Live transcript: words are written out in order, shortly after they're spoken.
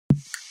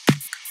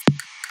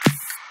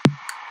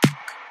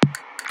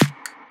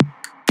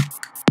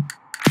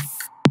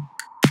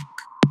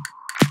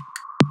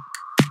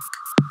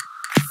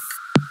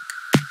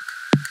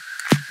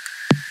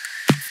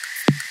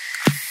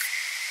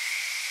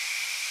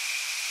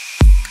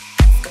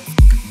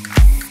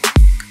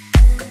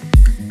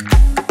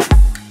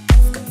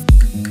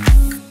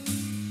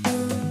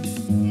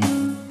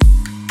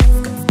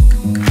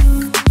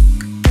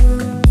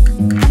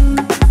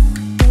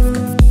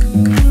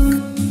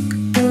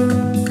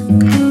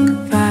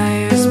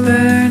Fires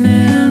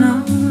burning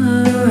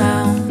all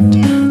around,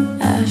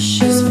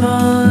 ashes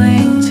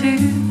falling to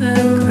the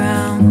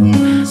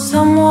ground.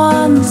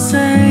 Someone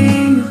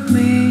save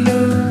me,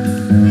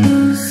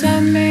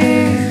 set me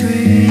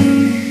free.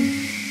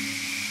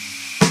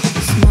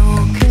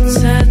 Smoke, it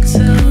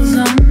settles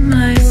on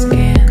my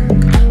skin.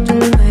 To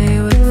play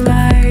with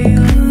fire,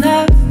 you'll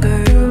never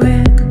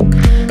win.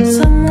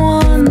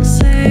 Someone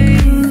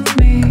save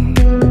me,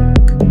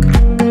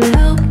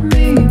 help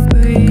me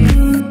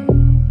breathe.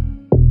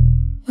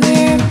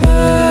 We're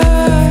burning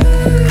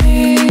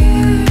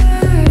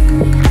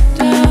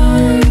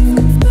down.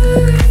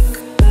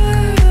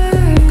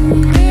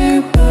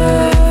 We're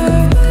burning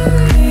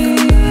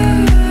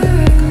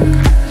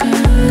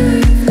down.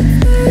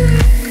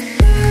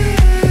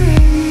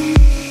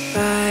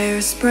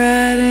 Fire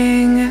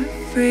spreading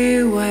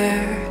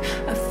everywhere.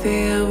 I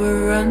feel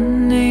we're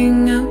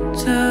running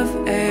out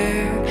of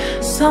air.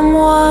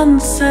 Someone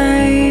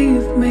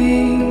save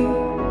me,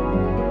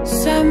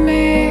 set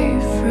me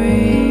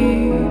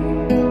free.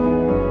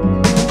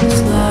 This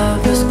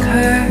love was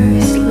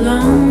cursed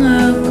long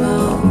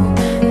ago,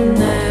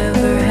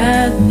 never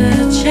had the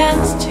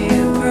chance to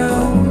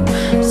grow.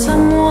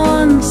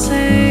 Someone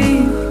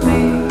save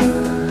me,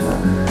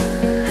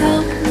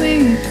 help me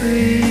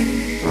breathe.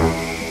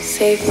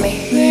 Save me.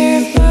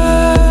 We're